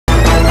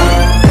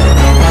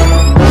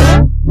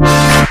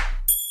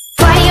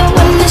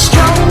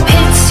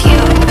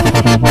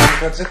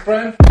That's it,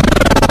 friend?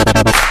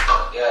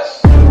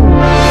 Yes.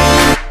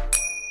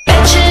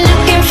 Bet you're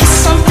looking for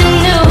something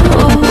new.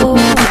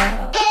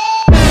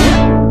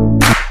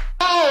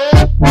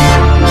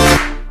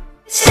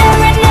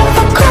 Staring up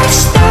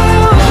across the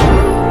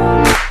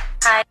room.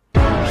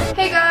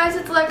 Hey guys,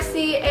 it's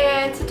Lexie,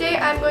 and today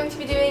I'm going to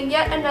be doing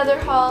yet another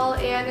haul,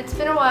 and it's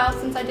been a while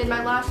since I did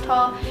my last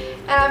haul,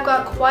 and I've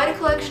got quite a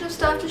collection of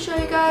stuff to show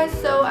you guys,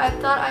 so I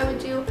thought I would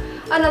do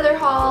another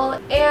haul.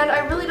 And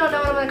I really don't know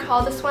what I'm going to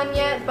call this one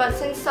yet, but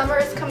since summer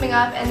is coming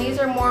up and these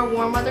are more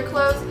warm weather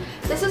clothes,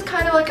 this is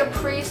kind of like a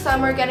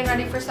pre-summer, getting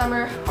ready for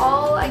summer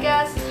haul, I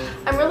guess.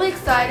 I'm really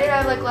excited. I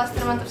have like less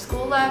than a month of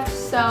school left,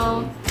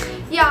 so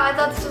yeah, I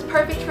thought this was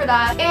perfect for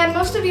that. And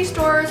most of these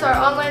stores are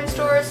online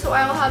stores, so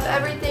I will have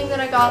everything that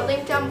I got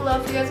linked down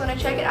below if you guys want to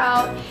check it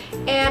out.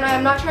 And I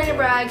am not trying to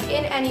brag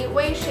in any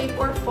way, shape,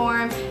 or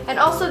form. And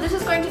also, this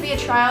is going to be a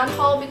try-on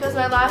haul because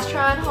my last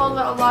try-on haul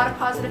got a lot of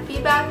positive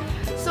feedback,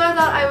 so I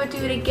thought I would do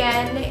it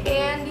again.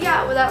 And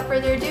yeah, without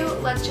further ado,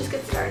 let's just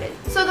get started.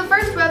 So the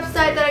first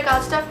website that I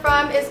got stuff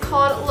from is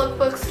called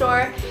Lookbook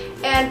Store.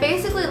 And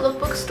basically,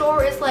 Lookbook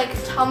Store is like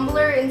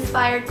Tumblr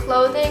inspired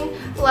clothing.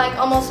 Like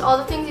almost all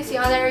the things you see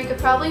on there you could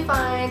probably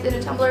find in a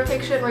Tumblr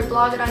picture and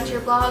reblog it onto your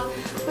blog,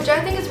 which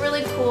I think is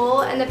really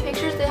cool. And the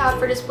pictures they have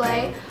for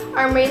display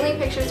are mainly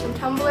pictures from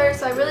Tumblr,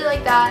 so I really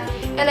like that.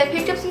 And I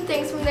picked up some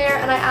things from there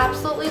and I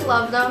absolutely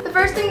love them. The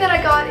first thing that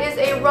I got is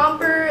a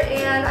romper,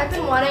 and I've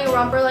been wanting a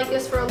romper like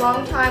this for a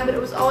long time, but it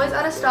was always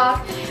out of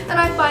stock, and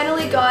I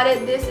finally got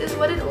it. This is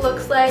what it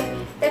looks like.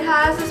 It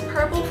has this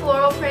purple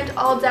floral print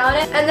all down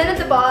it, and then at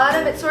the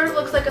bottom it sort of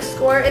looks like a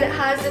skirt, and it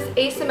has this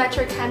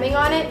asymmetric hemming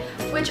on it,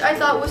 which I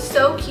thought was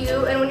so cute.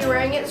 And when you're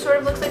wearing it, it sort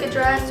of looks like a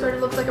dress, sort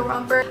of looks like a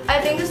romper. I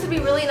think this would be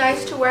really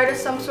nice to wear to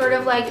some sort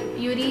of like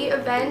beauty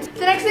event.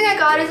 The next thing I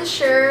got is a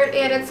shirt,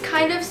 and it's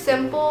kind of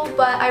simple,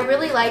 but I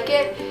really like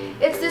it.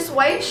 It's this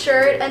white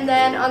shirt, and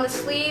then on the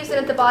sleeves and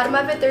at the bottom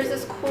of it there's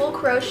this cool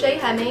crochet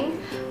hemming.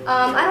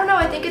 I don't know,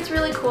 I think it's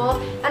really cool,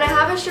 and I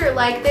have a shirt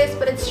like this,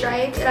 but it's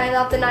striped, and I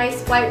thought the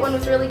nice white one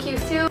was really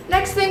cute too.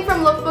 Next thing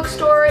from Lookbook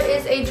Store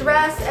is a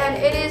dress, and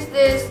it is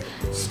this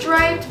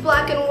striped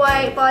black and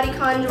white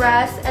bodycon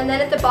dress, and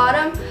then at the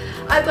bottom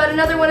I've got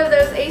another one of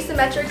those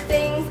asymmetric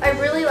things. I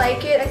really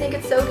like it. I think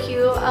it's so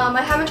cute.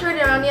 I haven't tried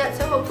it on yet,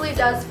 so hopefully it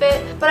does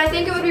fit. But I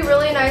think it would be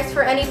really nice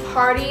for any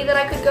party that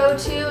I could go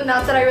to.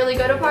 Not that I really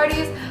go to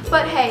parties,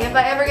 but hey, if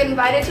I ever get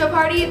invited to a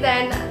party,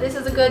 then this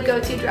is a good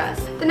go-to dress.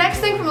 The next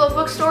thing from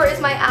Lookbook Store is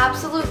my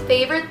absolute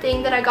favorite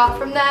thing that I got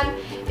from them.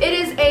 It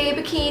is a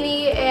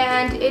bikini,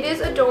 and it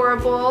is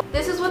adorable.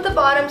 This is what the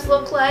bottoms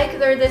look like.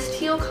 They're this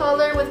teal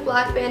color with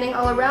black banding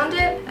all around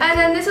it. And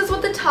then this is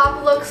what the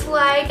top looks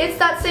like. It's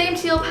that same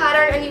teal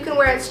pattern, and you can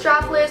wear it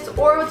strapless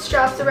or with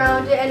straps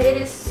around it, and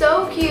it is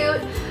so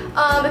cute.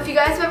 If you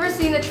guys have ever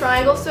seen the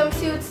triangle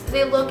swimsuits,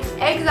 they look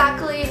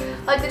exactly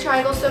like the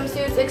triangle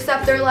swimsuits,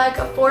 except they're like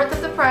a fourth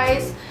of the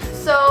price.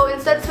 So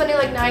instead of spending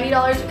like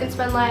 $90, you can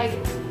spend like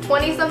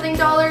 20-something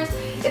dollars.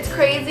 It's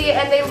crazy,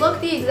 and they look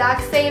the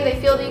exact same, they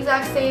feel the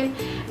exact same,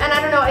 and I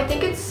don't know, I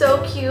think it's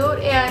so cute.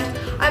 And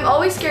I'm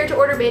always scared to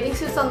order bathing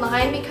suits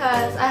online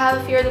because I have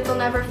a fear that they'll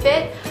never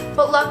fit,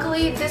 but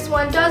luckily this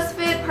one does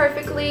fit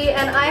perfectly,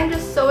 and I'm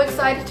just so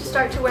excited to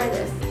start to wear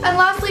this. And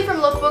lastly, from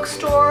Lookbook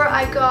Store,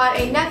 I got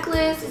a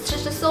necklace. It's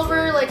just a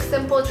silver, like,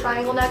 simple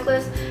triangle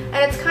necklace, and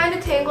it's kind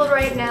of tangled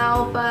right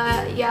now,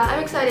 but yeah,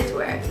 I'm excited to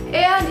wear it.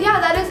 And yeah,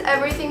 that is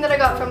everything that I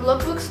got from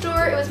Lookbook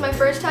Store. It was my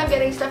first time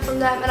getting stuff from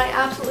them, and I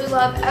absolutely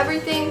love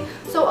everything,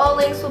 so all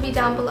links will be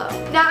down below.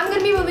 Now I'm going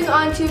to be moving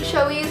on to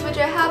Choies, which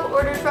I have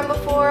ordered from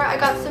before. I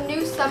got some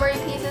new summery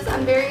pieces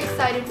I'm very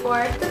excited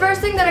for. The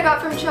first thing that I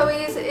got from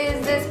Choies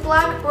is this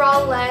black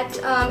bralette.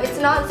 It's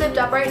not zipped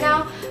up right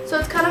now, so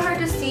it's kind of hard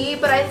to see,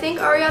 but I think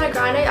Ariana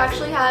Grande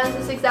actually has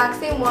this exact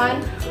same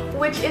one,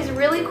 which is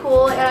really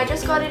cool, and I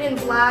just got it in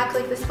black,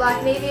 like this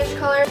black navy-ish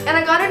color, and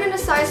I got it in a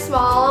size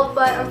small,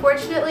 but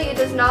unfortunately it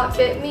does not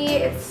fit me.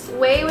 It's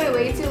way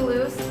too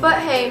loose, but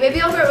hey,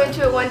 maybe I'll grow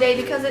into it one day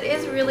because it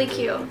is really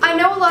cute. I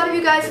know a lot of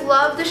you guys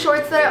love the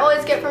shorts that I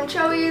always get from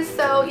Choies,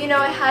 so you know,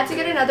 I had to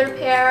get another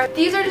pair.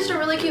 These are just a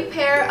really cute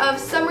pair of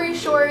summery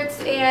shorts,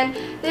 and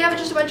they have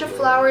just a bunch of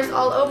flowers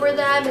all over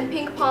them and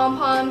pink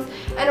pom-poms,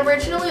 and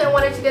originally I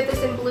wanted to get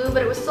this in blue,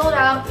 but it was sold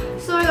out,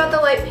 so I got the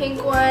light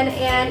pink one,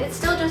 and it's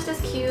still just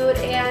as cute,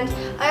 and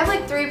I have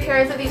like 3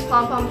 pairs of these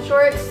pom-pom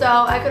shorts, so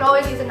I could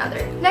always use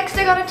another. Next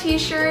I got a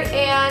t-shirt,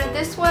 and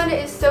this one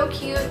is so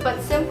cute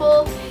but simple,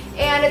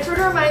 and it sort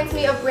of reminds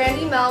me of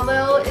Brandy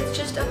Melville. It's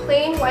just a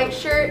plain white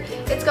shirt.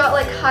 It's got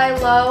like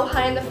high-low,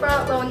 high in the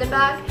front, low in the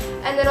back,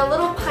 and then a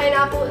little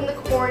pineapple in the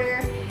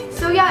corner.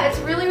 So yeah, it's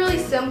really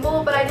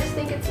simple, but I just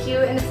think it's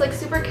cute, and it's like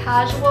super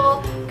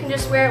casual. You can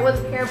just wear it with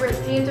a pair of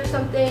ripped jeans or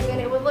something, and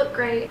it would look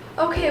great.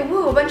 Okay,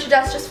 woo, a bunch of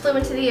dust just flew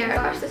into the air.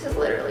 Gosh, this is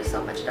literally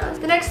so much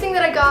dust. The next thing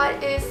that I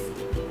got is,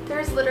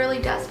 there's literally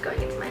dust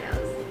going into my nose.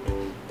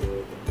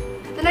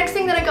 The next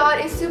thing that I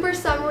got is super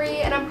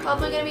summery, and I'm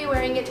probably going to be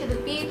wearing it to the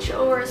beach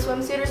or a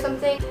swimsuit or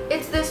something.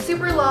 It's this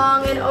super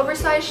long and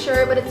oversized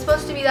shirt, but it's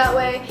supposed to be that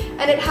way,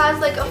 and it has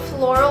like a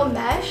floral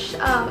mesh.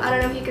 I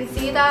don't know if you can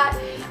see that.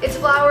 It's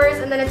flowers,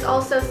 and then it's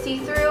also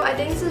see-through. I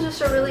think this is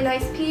just a really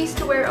nice piece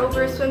to wear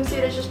over a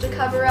swimsuit as just a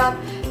cover-up,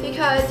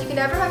 because you can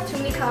never have too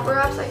many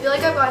cover-ups. I feel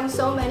like I've gotten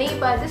so many,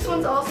 but this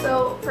one's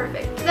also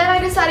perfect. Then I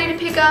decided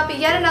to pick up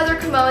yet another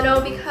kimono,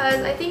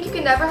 because I think you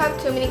can never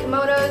have too many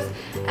kimonos,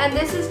 and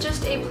this is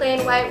just a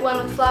plain white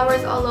one with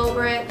flowers all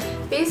over it.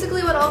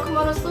 Basically what all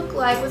kimonos look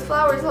like, with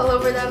flowers all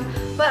over them,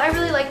 but I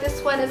really like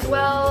this one as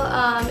well.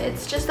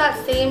 It's just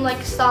that same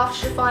like soft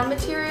chiffon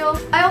material.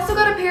 I also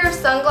got a pair of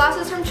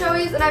sunglasses from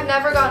Choies, and I've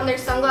never gotten their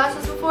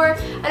sunglasses before,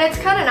 and it's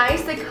kind of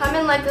nice. They come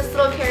in like this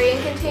little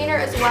carrying container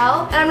as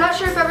well, and I'm not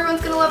sure if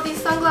everyone's gonna love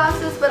these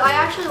sunglasses, but I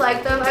actually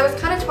like them. I was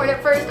kind of torn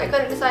at first. I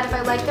couldn't decide if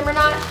I liked them or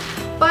not,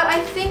 but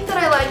I think that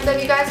I like them.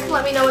 You guys can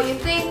let me know what you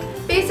think.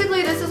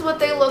 Basically, this is what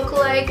they look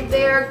like.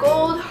 They're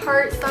gold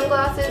heart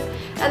sunglasses,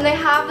 and they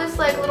have this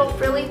like little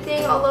frilly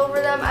thing all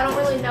over them. I don't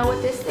really know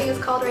what this thing is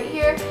called right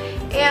here.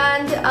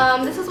 And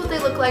this is what they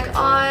look like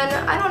on.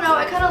 I don't know,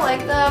 I kind of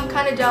like them,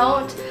 kind of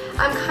don't.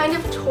 I'm kind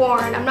of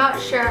torn, I'm not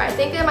sure. I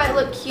think they might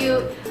look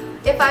cute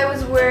if I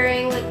was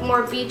wearing like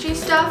more beachy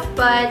stuff,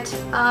 but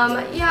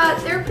yeah,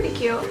 they're pretty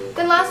cute.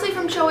 Then lastly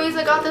from Choies,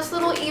 I got this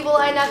little evil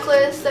eye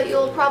necklace that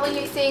you'll probably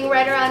be seeing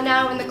right around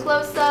now in the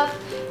close-up.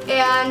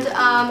 And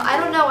I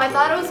don't know, I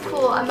thought it was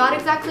cool. I'm not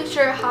exactly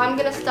sure how I'm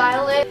gonna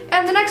style it.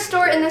 And the next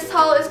store in this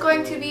haul is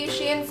going to be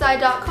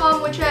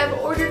Sheinside.com, which I've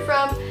ordered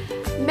from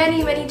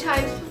many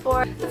times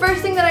before. The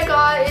first thing that I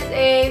got is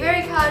a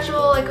very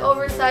casual, like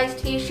oversized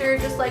t-shirt,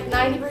 just like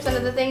 90%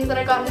 of the things that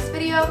I got in this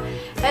video.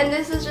 And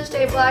this is just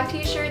a black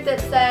t-shirt that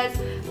says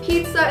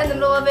pizza in the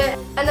middle of it,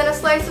 and then a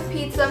slice of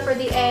pizza for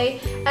the A,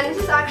 and this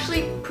is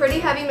actually pretty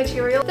heavy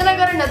material. Then I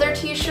got another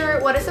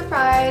t-shirt, what a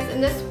surprise,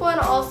 and this one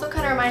also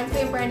kind of reminds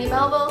me of Brandy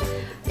Melville.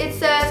 It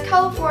says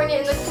California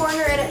in the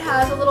corner, and it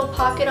has a little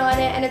pocket on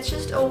it, and it's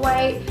just a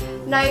white,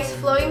 nice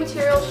flowy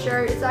material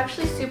shirt. It's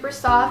actually super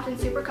soft and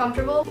super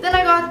comfortable. Then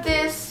I got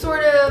this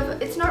sort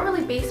of, it's not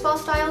really baseball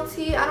style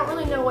tee, I don't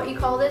really know what you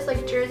call this,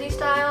 like jersey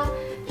style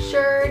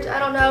shirt, I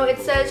don't know. It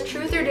says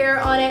Truth or Dare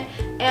on it,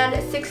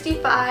 and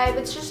 65.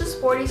 It's just a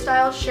sporty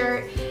style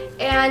shirt,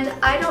 and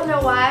I don't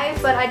know why,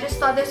 but I just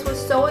thought this was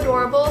so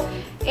adorable,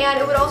 and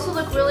it would also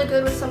look really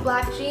good with some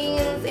black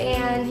jeans,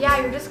 and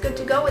yeah, you're just good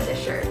to go with this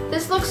shirt.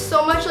 This looks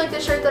so much like the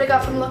shirt that I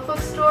got from the lookbook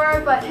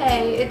store, but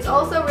hey, it's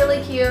also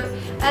really cute,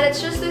 and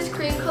it's just this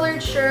cream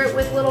colored shirt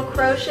with little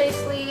crochet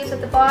sleeves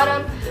at the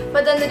bottom,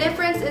 but then the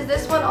difference is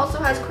this one also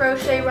has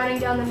crochet running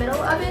down the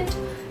middle of it.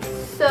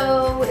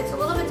 So it's a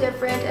little bit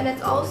different, and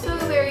it's also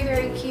very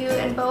cute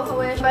and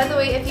boho-ish. By the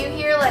way, if you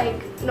hear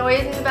like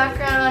noise in the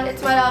background,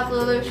 it's my dog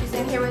Lulu. She's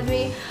in here with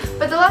me.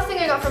 But the last thing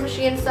I got from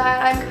Sheinside,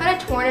 I'm kind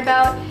of torn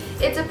about.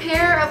 It's a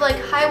pair of like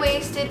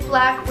high-waisted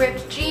black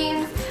ripped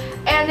jeans,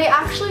 and they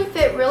actually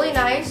fit really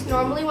nice.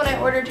 Normally when I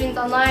order jeans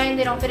online,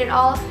 they don't fit at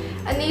all,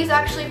 and these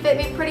actually fit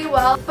me pretty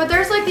well. But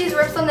there's like these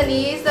rips on the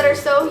knees that are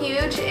so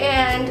huge,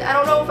 and I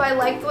don't know if I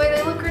like the way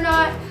they look or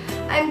not.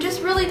 I'm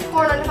just really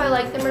torn on if I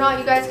like them or not.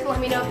 You guys can let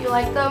me know if you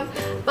like them.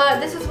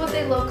 But this is what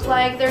they look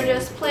like. They're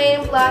just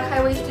plain black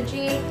high-waisted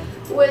jeans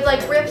with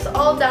like rips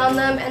all down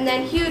them, and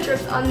then huge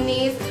rips on the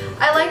knees.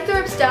 I like the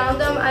rips down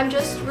them. I'm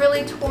just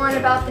really torn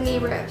about the knee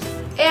rips.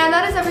 And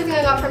that is everything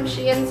I got from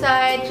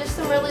Sheinside. Just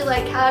some really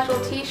like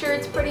casual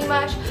t-shirts pretty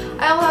much.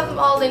 I will have them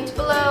all linked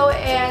below.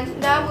 And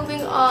now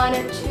moving on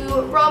to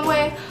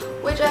Romwe,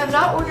 which I have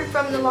not ordered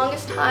from in the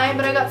longest time,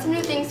 but I got some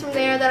new things from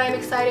there that I'm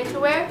excited to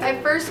wear.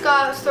 I first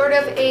got sort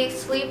of a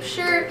sleep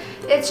shirt.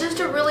 It's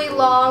just a really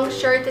long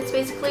shirt that's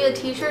basically a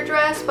t-shirt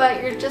dress,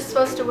 but you're just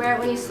supposed to wear it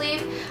when you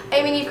sleep.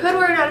 I mean, you could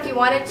wear it out if you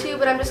wanted to,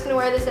 but I'm just going to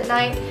wear this at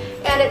night.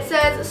 And it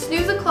says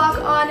snooze o'clock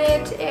on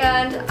it,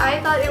 and I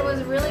thought it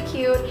was really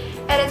cute.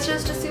 And it's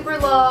just a super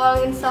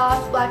long and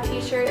soft black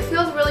t-shirt. It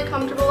feels really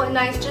comfortable and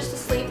nice just to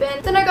sleep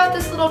in. Then I got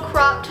this little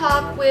crop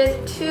top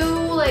with two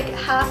like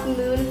half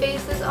moon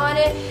faces on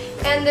it.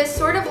 And this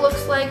sort of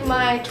looks like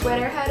my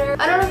Twitter header.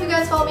 I don't know if you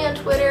guys follow me on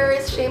Twitter,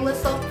 it's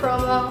shameless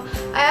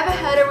self-promo. I have a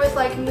header with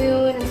like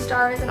moon and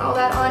stars and all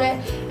that on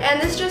it. And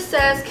this just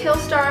says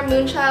Killstar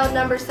Moonchild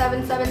number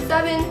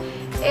 777.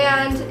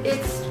 And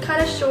it's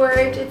kind of short,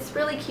 it's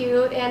really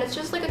cute, and it's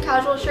just like a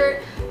casual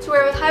shirt to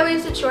wear with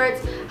high-waisted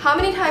shorts. How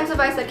many times have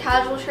I said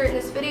casual shirt in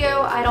this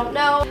video? I don't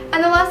know.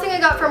 And the last thing I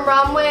got from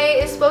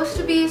Romwe is supposed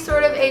to be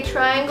sort of a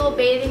triangle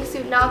bathing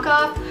suit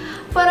knockoff,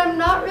 but I'm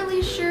not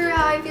really sure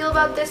how I feel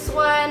about this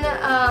one.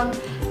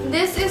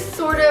 This is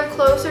sort of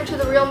closer to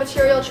the real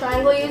material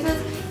Triangle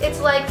uses. It's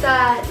like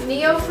that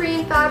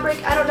neoprene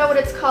fabric, I don't know what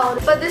it's called,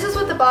 but this is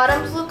what the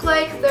bottoms look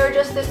like. They're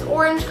just this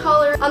orange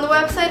color. On the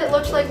website it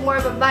looks like more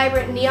of a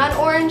vibrant neon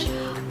orange,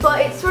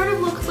 but it sort of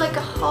looks like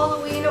a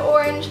Halloween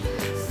orange,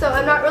 so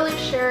I'm not really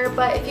sure.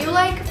 But if you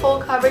like full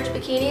coverage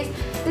bikinis,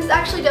 this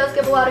actually does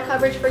give a lot of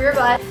coverage for your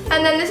butt.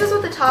 And then this is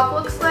what the top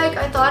looks like.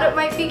 I thought it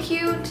might be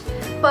cute,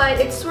 but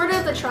it's sort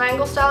of the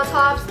triangle style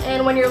tops,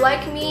 and when you're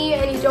like me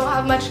and you don't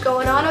have much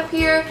going on up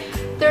here,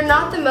 they're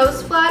not the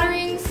most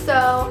flattering,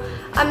 so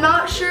I'm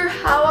not sure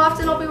how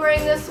often I'll be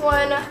wearing this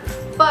one,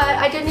 but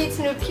I did need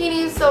some new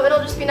bikinis, so it'll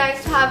just be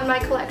nice to have in my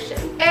collection.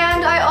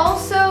 And I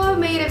also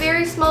made a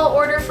very small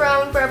order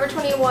from Forever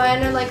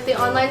 21, like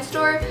the online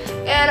store,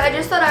 and I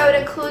just thought I would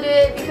include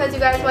it because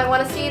you guys might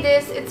want to see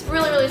this. It's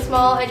really, really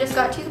small. I just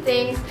got 2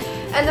 things.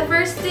 And the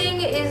first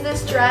thing is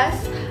this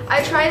dress.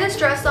 I tried this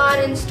dress on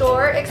in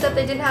store, except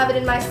they didn't have it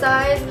in my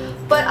size,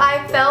 but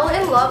I fell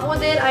in love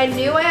with it. I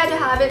knew I had to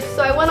have it,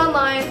 so I went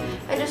online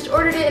and just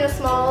ordered it in a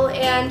small,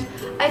 and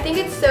I think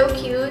it's so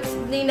cute.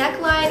 The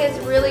neckline is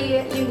really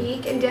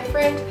unique and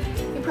different.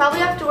 You probably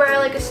have to wear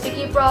like a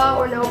sticky bra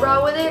or no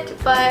bra with it,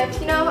 but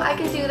you know, I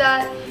can do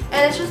that.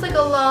 And it's just like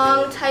a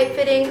long,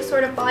 tight-fitting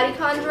sort of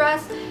bodycon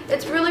dress.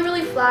 It's really,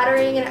 really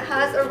flattering, and it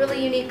has a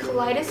really unique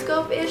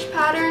kaleidoscope-ish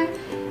pattern.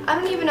 I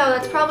don't even know,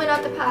 that's probably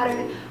not the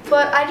pattern,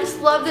 but I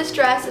just love this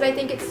dress and I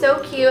think it's so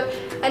cute,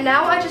 and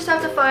now I just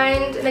have to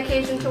find an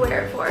occasion to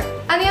wear it for.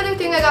 And the other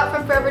thing I got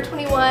from Forever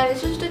 21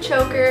 is just a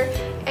choker,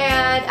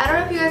 and I don't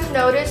know if you guys have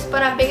noticed,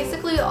 but I'm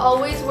basically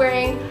always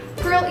wearing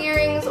pearl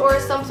earrings or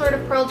some sort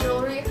of pearl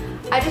jewelry.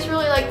 I just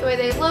really like the way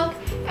they look,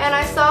 and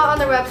I saw on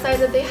their website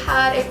that they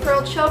had a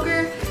pearl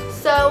choker,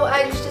 so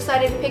I just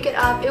decided to pick it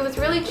up. It was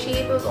really cheap,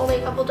 it was only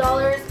a couple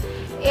dollars,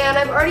 and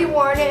I've already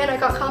worn it and I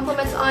got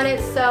compliments on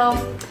it,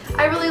 so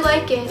I really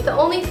like it. The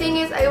only thing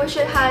is I wish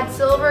it had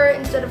silver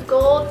instead of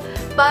gold,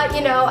 but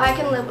you know, I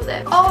can live with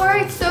it.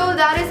 Alright, so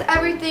that is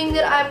everything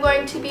that I'm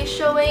going to be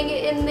showing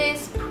in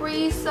this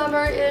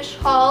pre-summer-ish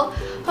haul.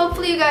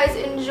 Hopefully you guys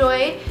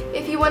enjoyed.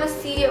 If you want to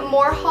see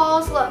more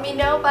hauls, let me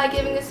know by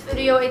giving this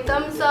video a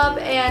thumbs up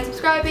and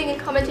subscribing and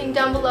commenting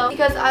down below,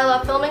 because I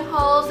love filming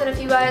hauls, and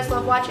if you guys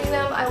love watching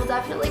them, I will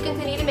definitely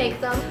continue to make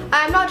them.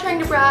 I'm not trying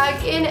to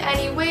brag in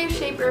any way,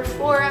 shape, or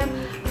form.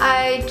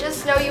 I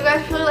just know you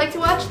guys really like to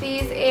watch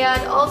these,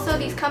 and also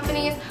these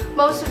companies,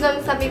 most of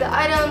them sent me the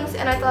items,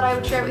 and I thought I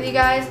would share it with you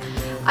guys.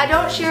 I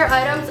don't share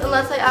items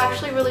unless I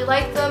actually really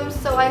like them,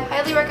 so I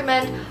highly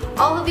recommend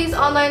all of these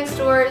online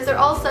stores. They're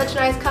all such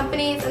nice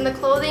companies, and the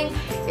clothing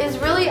is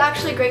really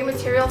actually great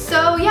material.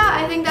 So yeah,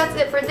 I think that's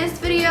it for this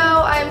video.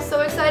 I am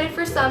so excited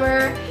for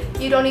summer.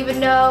 You don't even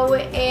know,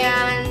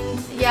 and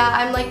yeah,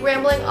 I'm like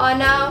rambling on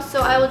now,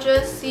 so I will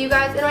just see you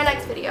guys in my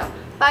next video.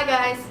 Bye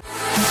guys.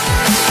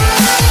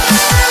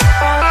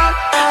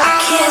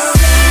 I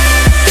can't